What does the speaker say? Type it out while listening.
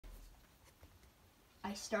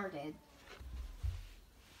I started.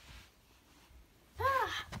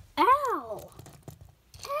 Ah! Ow!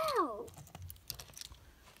 Ow!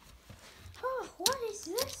 Oh, what is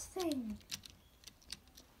this thing?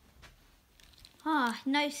 Ah,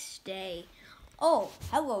 nice day. Oh,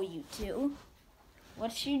 hello you two.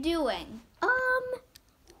 What you doing?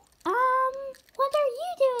 What are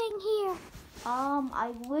you doing here?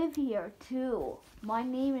 I live here too. My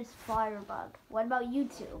name is Firebug. What about you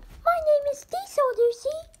two? My name is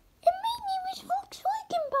Dieselducy, and my name is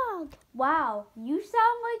Volkswagen Bug. Wow, you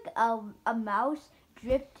sound like a mouse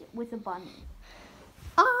dripped with a bunny.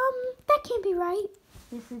 That can't be right.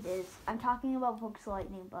 Yes, it is. I'm talking about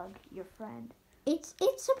Volkswagen Bug, your friend. It's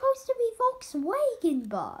supposed to be Volkswagen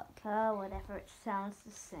Bug. Oh, whatever. It sounds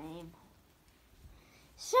the same.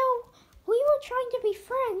 So, we were trying to be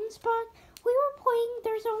friends, but we were playing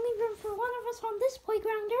There's Only Room for One of Us on this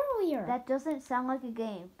playground earlier. That doesn't sound like a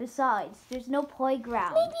game. Besides, there's no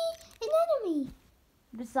playground. Maybe an enemy.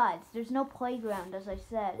 Besides, there's no playground, as I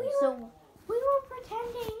said. We were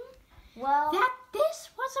pretending Well, that this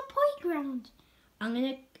was a playground. I'm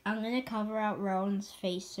gonna cover out Rowan's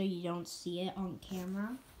face so you don't see it on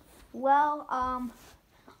camera. well,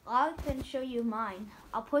 I can show you mine.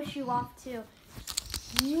 I'll push you off too.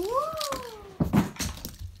 Whoa!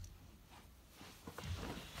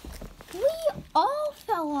 We all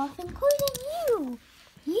fell off, including you.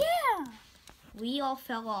 Yeah. We all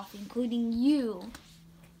fell off, including you.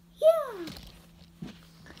 Yeah.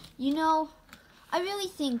 You know, I really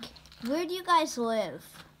think, where do you guys live?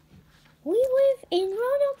 We live in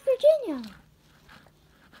Roanoke, Virginia.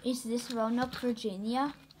 Is this Roanoke,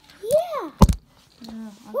 Virginia? Yeah. Oh,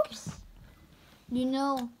 okay. Whoops. You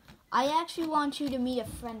know, I actually want you to meet a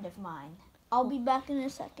friend of mine. I'll be back in a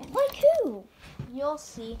second. Like who? You'll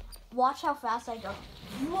see. Watch how fast I go.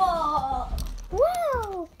 Whoa!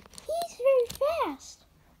 Wow, he's very fast.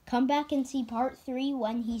 Come back and see part 3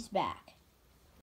 when he's back.